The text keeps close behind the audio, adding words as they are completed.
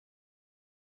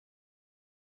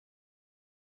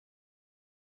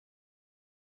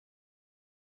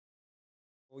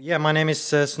Yeah, my name is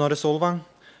Snorre Solvang.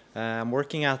 I'm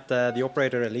working at the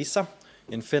operator Elisa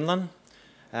in Finland.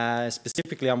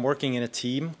 Specifically, I'm working in a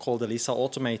team called Elisa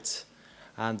Automate.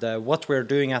 And what we're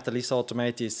doing at Elisa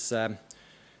Automate is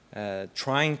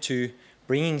trying to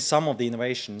bring some of the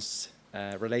innovations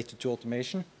related to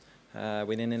automation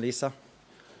within Elisa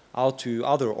out to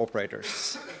other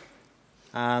operators.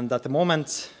 And at the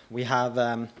moment, we have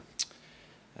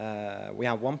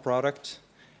one product,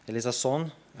 Elisa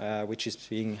Son, which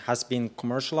has been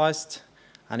commercialized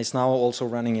and is now also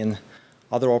running in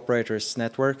other operators'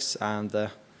 networks and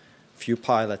a few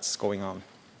pilots going on.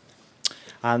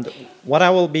 And what I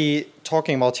will be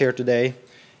talking about here today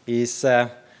is the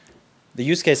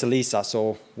use case Elisa.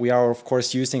 So we are, of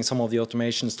course, using some of the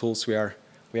automation tools we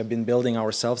have been building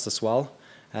ourselves as well,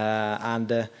 and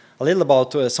a little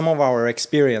about some of our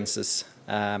experiences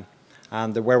and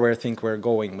where we think we're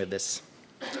going with this.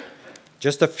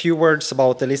 Just a few words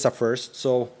about Elisa first.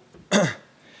 So,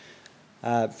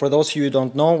 for those of you who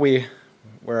don't know,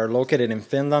 we're located in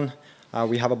Finland.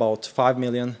 We have about 5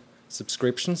 million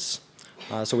subscriptions.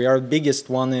 So we are the biggest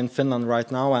one in Finland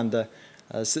right now, and the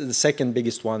second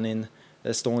biggest one in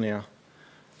Estonia.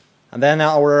 And then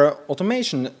our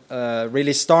automation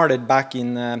really started back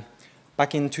in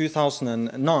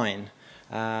 2009.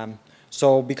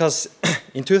 So because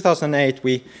in 2008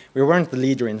 we weren't the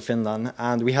leader in Finland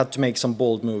and we had to make some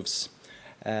bold moves.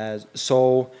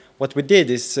 So what we did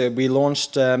is we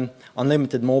launched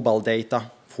unlimited mobile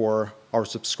data for our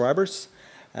subscribers.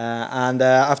 And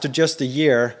after just a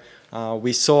year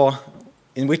we saw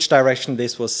in which direction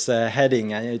this was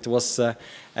heading, and it was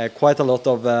quite a lot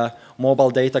of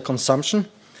mobile data consumption.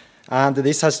 And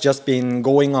this has just been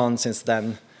going on since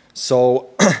then. So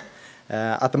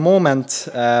at the moment,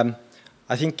 I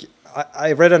think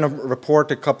I read a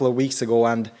report a couple of weeks ago,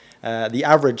 and the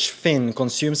average Finn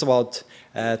consumes about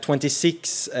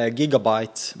 26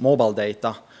 gigabyte mobile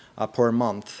data per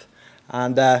month.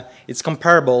 And it's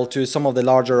comparable to some of the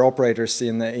larger operators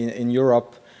in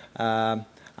Europe,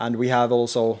 and we have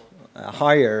also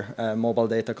higher mobile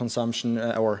data consumption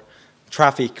or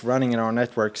traffic running in our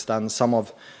networks than some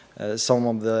of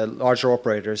the larger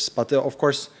operators. But of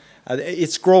course,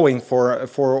 it's growing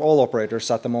for all operators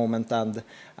at the moment, and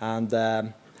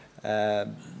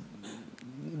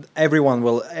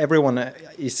everyone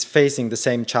is facing the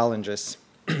same challenges.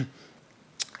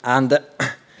 And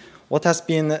what has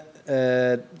been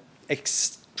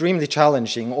extremely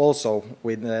challenging also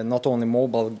with not only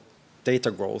mobile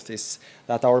data growth is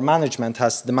that our management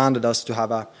has demanded us to have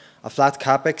a flat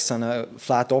capex and a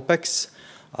flat opex.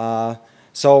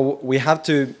 So we have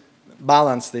to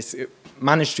balance this.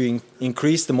 Managed to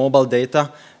increase the mobile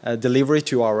data delivery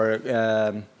to our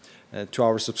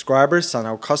subscribers and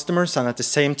our customers, and at the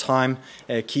same time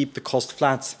keep the cost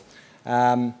flat.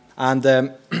 The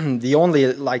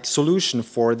only solution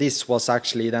for this was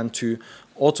actually then to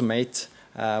automate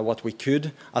what we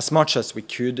could, as much as we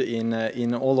could,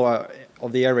 in all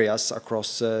of the areas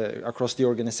across the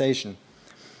organization.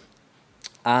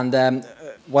 And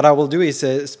what I will do is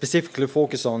specifically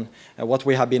focus on what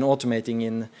we have been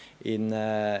automating in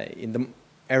the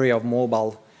area of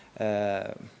mobile,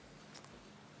 the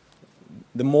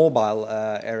mobile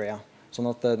area, so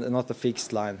not the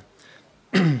fixed line.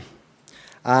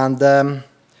 And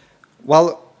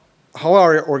well, how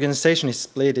our organization is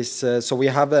split is so we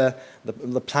have the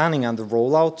planning and the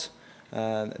rollout,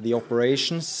 the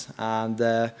operations, and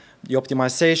the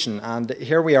optimization. And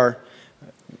here we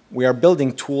are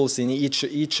building tools in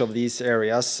each of these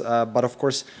areas, but of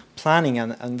course planning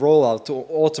and rollout,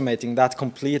 automating that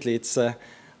completely,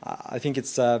 I think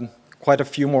it's quite a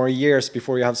few more years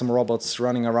before you have some robots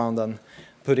running around and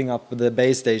putting up the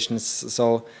base stations.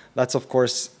 So that's of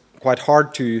course quite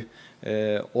hard to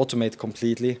automate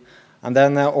completely. And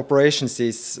then operations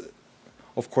is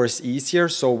of course easier.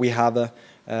 So we have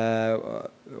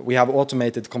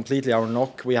automated completely our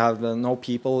NOC. We have no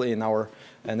people in our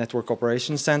network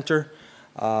operations center,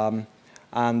 and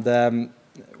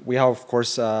we have of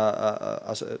course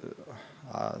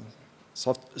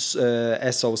soft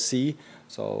SOC,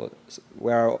 so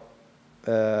where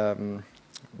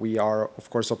we are of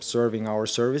course observing our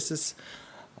services,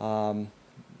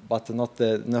 but not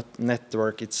the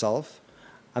network itself.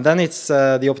 And then it's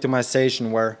the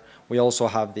optimization, where we also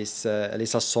have this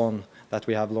Elisa Son that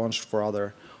we have launched for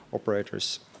other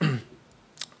operators.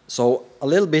 So a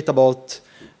little bit about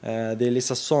the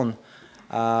Elisa Son.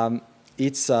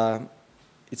 It's a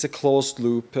closed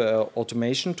loop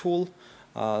automation tool.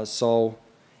 So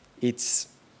it's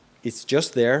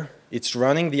just there. It's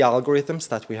running the algorithms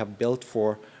that we have built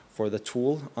for the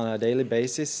tool on a daily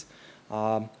basis,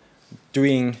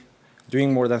 doing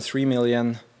doing more than 3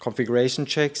 million configuration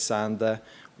checks, and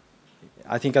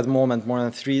I think at the moment more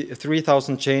than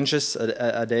 3,000 changes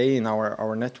a day in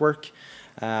our network.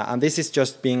 And this is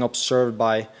just being observed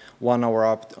by one of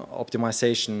our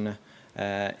optimization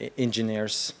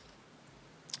engineers.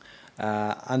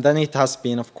 And then it has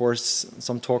been, of course,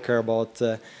 some talk here about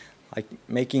like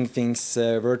making things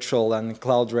virtual and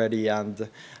cloud ready, and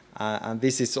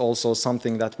this is also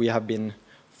something that we have been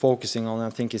focusing on. I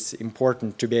think it's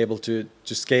important to be able to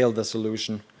scale the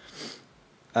solution.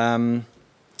 And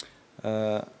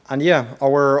yeah,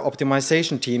 our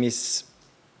optimization team is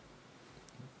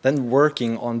then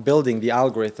working on building the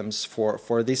algorithms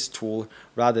for this tool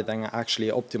rather than actually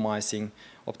optimizing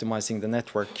the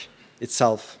network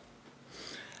itself.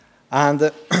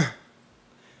 And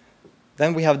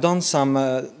then we have done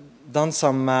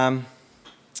some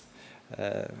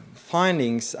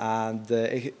findings and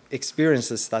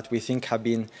experiences that we think have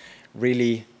been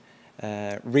really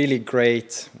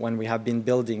great when we have been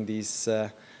building these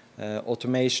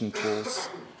automation tools.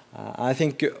 I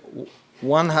think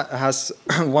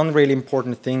one really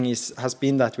important thing has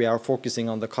been that we are focusing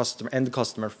on the end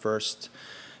customer first.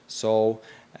 So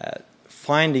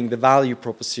finding the value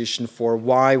proposition for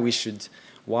why we should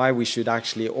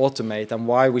actually automate and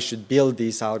why we should build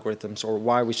these algorithms, or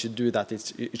why we should do that.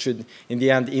 It should in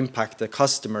the end impact the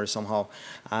customer somehow,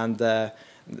 and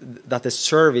that the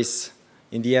service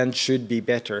in the end should be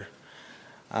better.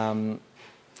 And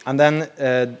then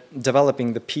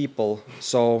developing the people.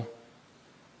 So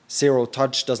zero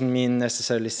touch doesn't mean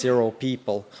necessarily zero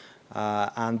people,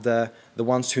 and the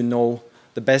ones who know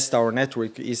the best our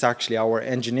network is actually our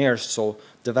engineers. So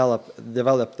develop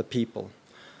the people.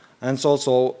 And it's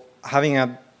also having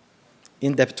an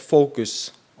in-depth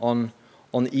focus on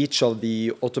each of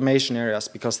the automation areas,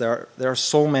 because there are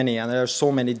so many, and there are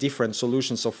so many different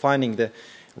solutions. So finding the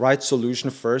right solution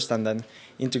first and then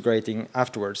integrating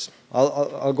afterwards.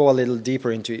 I'll go a little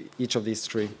deeper into each of these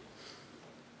three.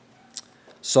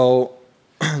 So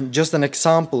just an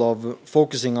example of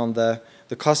focusing on the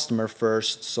customer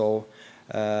first. So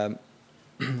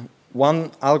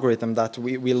one algorithm that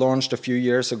we launched a few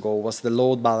years ago was the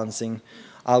load balancing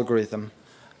algorithm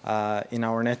in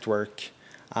our network.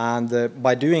 And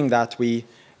by doing that, we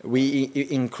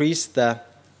increased the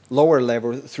lower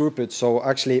level throughput. So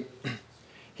actually,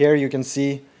 here you can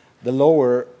see the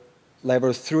lower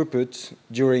level throughput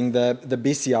during the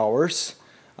busy hours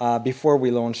before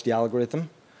we launched the algorithm.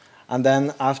 And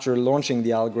then after launching the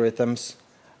algorithms,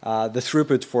 the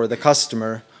throughput for the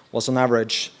customer was on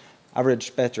average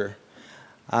better.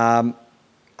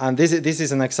 And this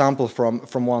is an example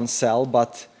from one cell,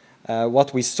 but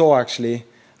what we saw actually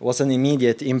was an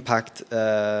immediate impact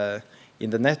in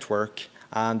the network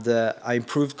and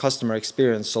improved customer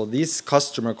experience. So these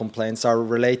customer complaints are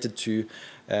related to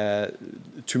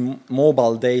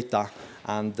mobile data,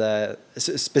 and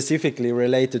specifically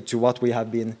related to what we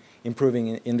have been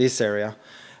improving in this area.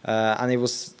 And it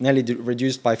was nearly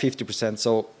reduced by 50%.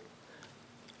 So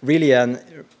really an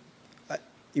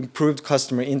improved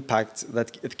customer impact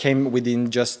that it came within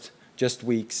just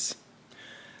weeks.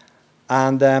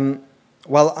 And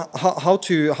well, how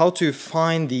to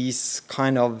find these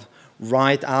kind of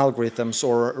right algorithms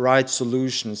or right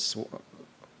solutions,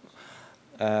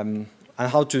 and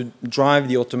how to drive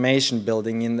the automation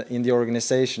building in the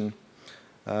organization.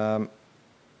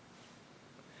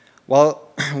 Well,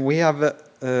 we have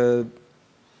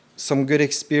some good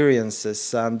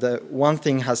experiences, and one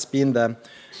thing has been the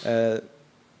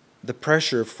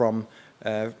pressure from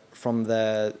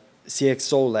the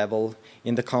CXO level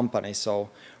in the company. So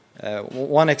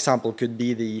one example could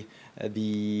be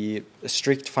the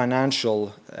strict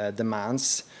financial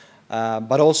demands,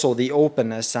 but also the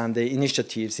openness and the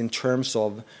initiatives in terms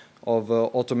of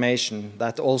automation,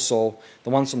 that also the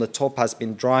ones on the top has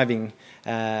been driving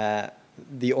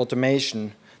the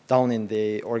automation down in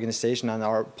the organization and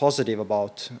are positive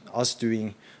about us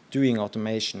doing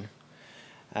automation.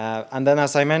 And then,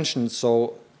 as I mentioned,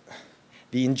 so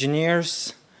the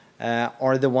engineers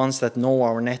are the ones that know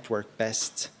our network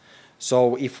best.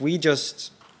 So if we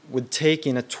just would take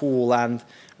in a tool and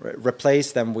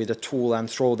replace them with a tool and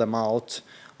throw them out,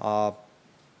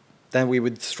 then we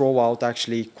would throw out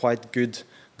actually quite good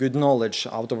knowledge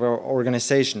out of our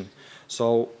organization.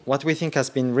 So what we think has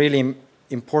been really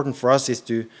important for us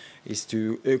is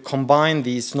to combine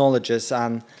these knowledges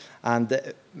and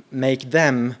make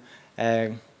them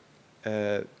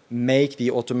make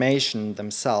the automation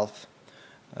themselves.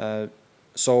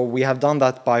 So we have done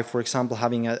that by, for example,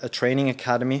 having a training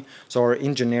academy. So our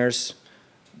engineers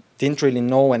didn't really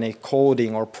know any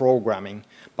coding or programming,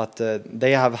 but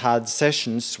they have had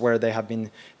sessions where they have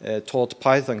been taught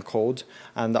Python code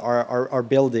and are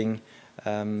building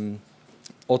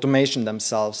automation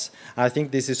themselves. And I think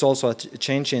this is also a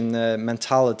change in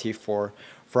mentality for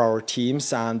our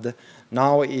teams, and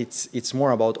now it's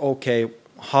more about, okay,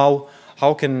 how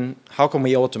can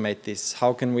we automate this?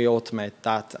 How can we automate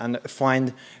that? And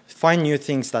find new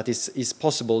things that is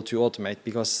possible to automate,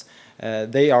 because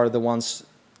they are the ones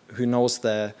who knows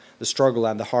the struggle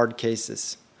and the hard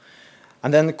cases.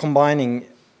 And then combining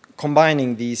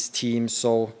these teams,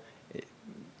 so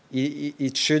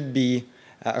it should be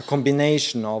a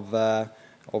combination of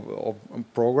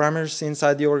programmers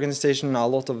inside the organization. A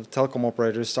lot of telecom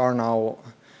operators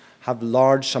have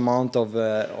large amount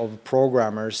of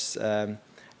programmers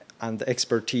and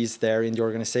expertise there in the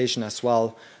organization as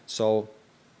well. So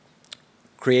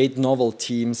create novel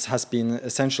teams has been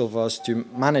essential for us to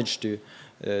manage to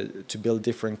build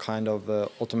different kind of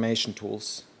automation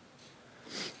tools.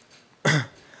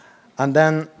 And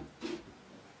then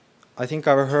I think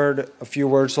I've heard a few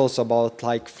words also about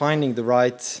like finding the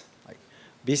right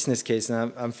business case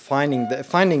and finding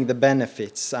the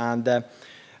benefits. And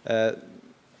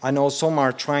I know some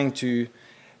are trying to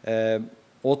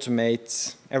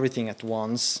automate everything at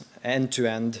once,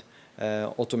 end-to-end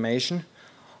automation.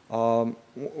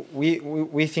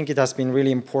 We think it has been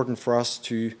really important for us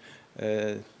to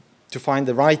find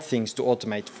the right things to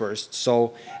automate first.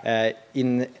 So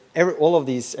in all of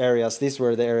these areas, these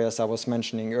were the areas I was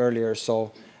mentioning earlier.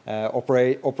 So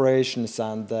operations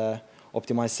and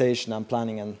optimization and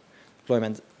planning and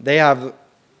deployment, they have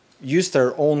used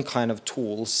their own kind of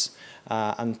tools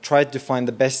and tried to find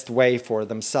the best way for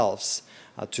themselves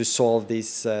to solve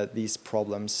these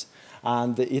problems.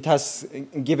 And it has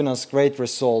given us great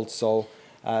results. So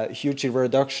huge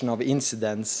reduction of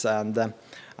incidents, and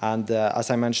as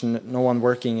I mentioned, no one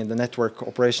working in the network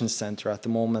operations center at the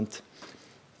moment.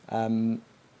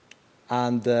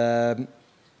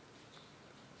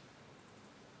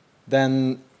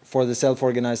 Then for the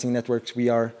self-organizing networks, we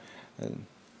are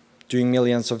doing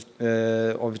millions of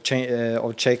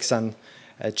checks and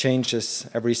changes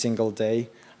every single day.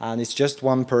 And it's just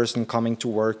one person coming to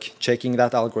work, checking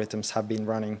that algorithms have been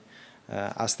running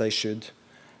as they should.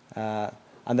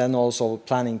 And then also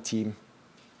planning team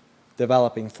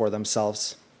developing for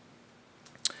themselves.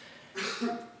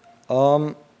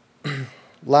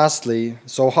 Lastly,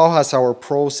 so how has our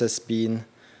process been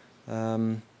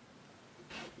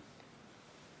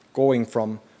going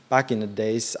from back in the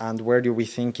days, and where do we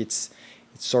think it's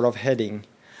sort of heading?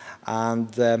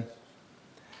 And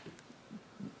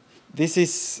this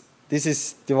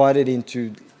is divided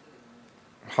into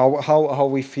how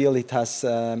we feel it has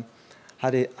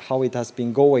how it has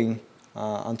been going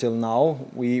until now.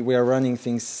 We are running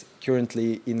things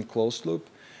currently in closed loop.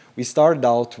 We started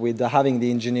out with having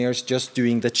the engineers just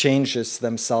doing the changes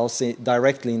themselves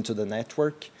directly into the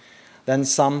network. Then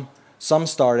some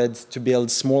started to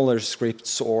build smaller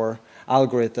scripts or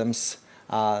algorithms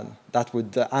that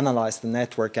would analyze the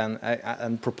network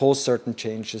and propose certain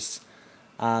changes,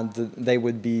 and they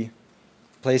would be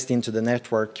placed into the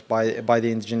network by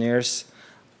the engineers.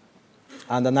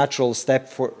 And the natural step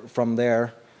from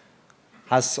there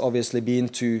has obviously been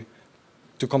to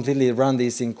completely run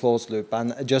this in closed loop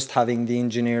and just having the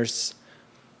engineers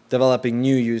developing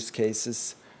new use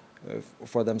cases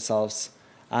for themselves.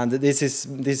 And this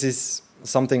is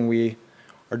something we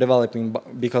are developing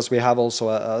because we have also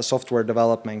a software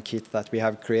development kit that we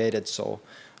have created. So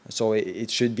it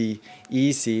should be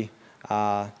easy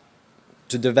to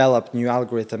develop new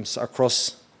algorithms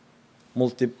across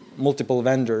multiple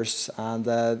vendors, and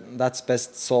that's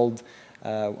best solved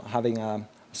having a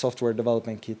software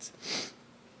development kit.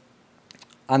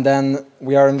 And then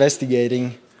we are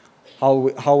investigating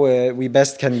how we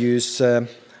best can use an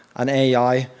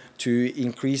AI to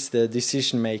increase the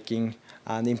decision making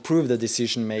and improve the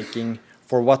decision making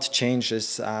for what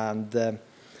changes, and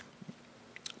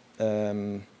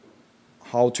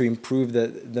how to improve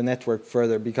the network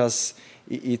further, because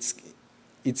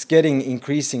it's getting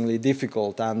increasingly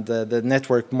difficult, and the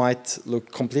network might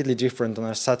look completely different on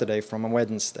a Saturday from a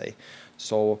Wednesday.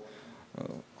 So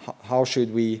how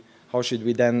should we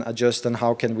then adjust, and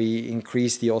how can we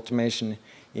increase the automation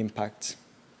impact?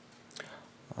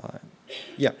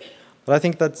 Yeah, but I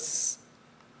think that's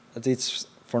it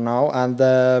for now, and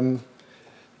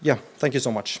yeah, thank you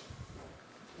so much.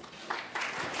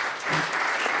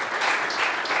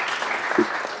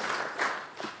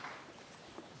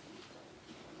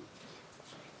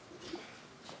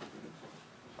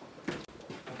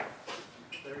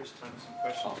 There is time for some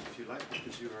questions if you like,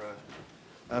 because you're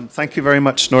Thank you very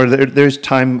much, Snorre. There is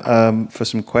time for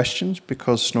some questions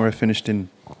because Snorre finished in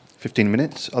 15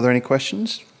 minutes. Are there any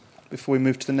questions before we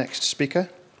move to the next speaker?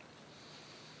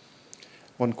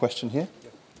 One question here.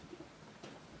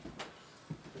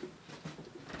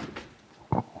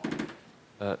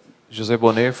 José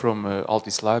Bonnet from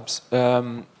Altis Labs.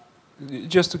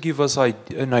 Just to give us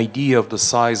an idea of the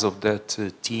size of that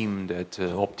team that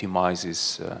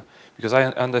optimizes, because I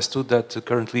understood that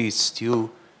currently it's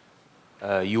still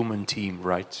a human team,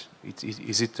 right?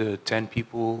 Is it 10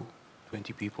 people,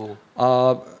 20 people?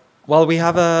 Well, we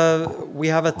have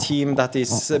a team that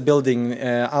is building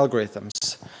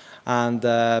algorithms, and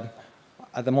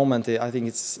at the moment I think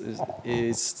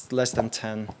it's less than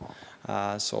 10.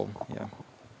 So yeah.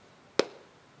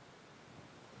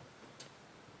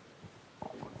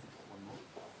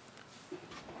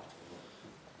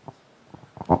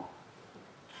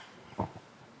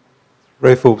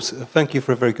 Ray Forbes, thank you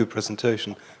for a very good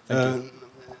presentation. I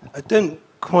don't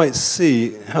quite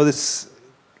see how this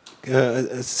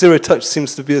zero touch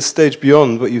seems to be a stage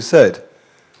beyond what you said.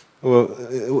 Well,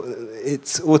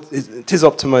 it is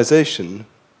optimization.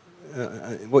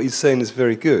 What you're saying is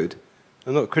very good.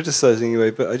 I'm not criticizing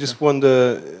you, but I just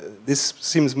wonder, this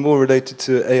seems more related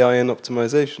to AI and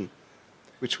optimization,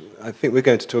 which I think we're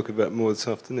going to talk about more this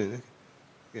afternoon.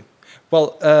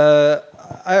 Well,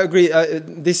 I agree.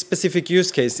 This specific use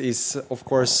case is, of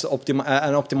course, an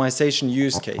optimization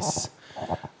use case.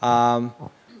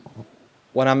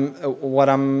 What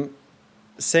I'm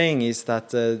saying is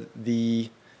that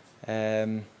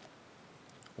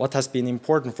what has been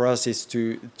important for us is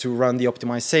to run the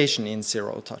optimization in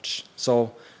zero touch.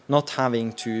 So not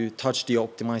having to touch the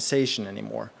optimization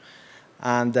anymore,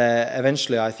 and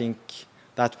eventually I think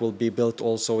that will be built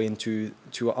also into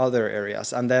other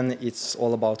areas, and then it's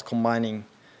all about combining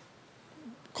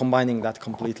that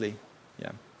completely.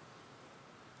 Yeah.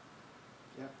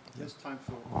 Yeah. There's time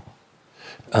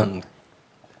for.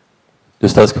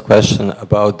 Just ask a question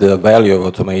about the value of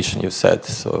automation. You said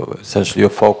so. Essentially, you're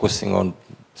focusing on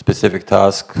specific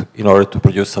tasks in order to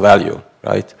produce a value,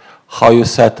 right? How you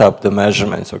set up the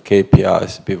measurements or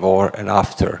KPIs before and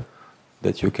after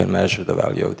that you can measure the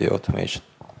value of the automation.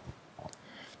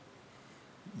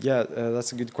 Yeah,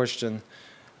 that's a good question.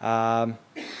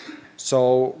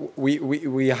 So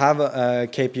we have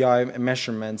KPI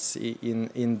measurements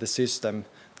in the system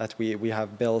that we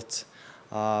have built.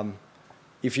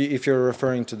 If you're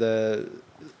referring to the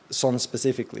SON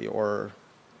specifically, or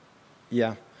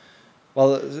yeah,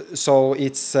 well, so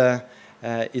it's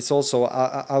also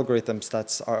algorithms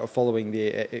that are following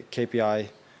the KPI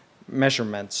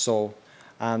measurements. So,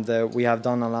 and we have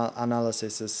done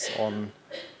analysis on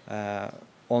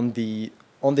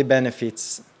the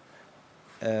benefits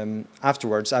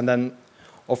afterwards, and then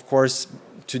of course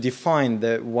to define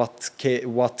what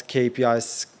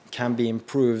KPIs can be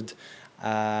improved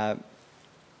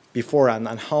before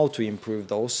and how to improve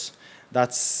those.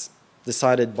 That's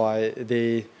decided by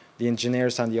the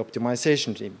engineers and the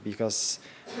optimization team, because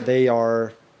they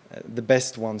are the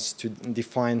best ones to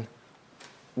define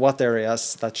what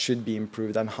areas that should be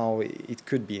improved and how it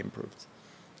could be improved.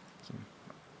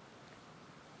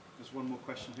 There's one more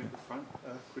question here at the front,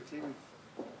 quickly.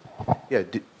 Yeah,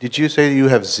 did you say you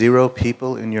have 0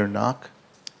 people in your NOC?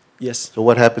 Yes. So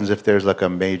what happens if there's like a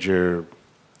major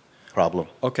problem?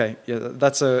 Okay, yeah,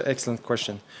 that's an excellent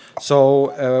question.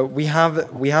 So we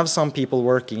have some people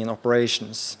working in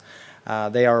operations.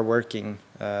 They are working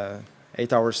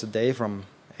 8 hours a day from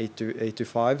 8 to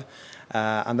 5,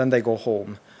 and then they go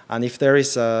home. And if there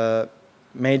is a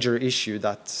major issue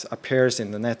that appears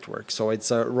in the network, so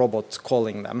it's a robot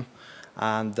calling them,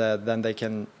 and then they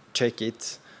can check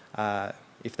it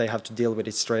if they have to deal with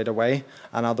it straight away,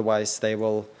 and otherwise they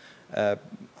will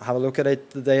have a look at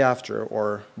it the day after.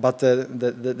 But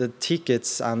the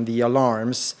tickets and the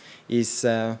alarms is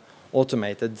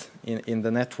automated in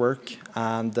the network,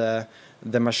 and the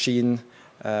machine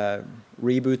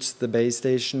reboots the base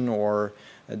station or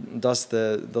does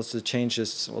the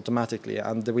changes automatically.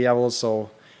 And we have also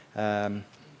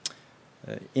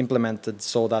implemented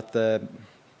so that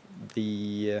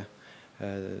the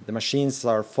machines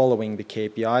are following the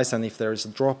KPIs, and if there is a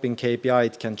drop in KPI,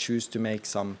 it can choose to make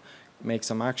some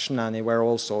action. And we're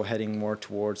also heading more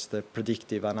towards the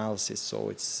predictive analysis, so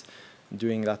it's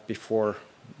doing that before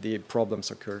the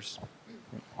problems occurs.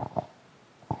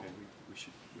 Okay, we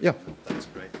should. Yeah. That's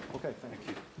great. Okay, thank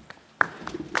you.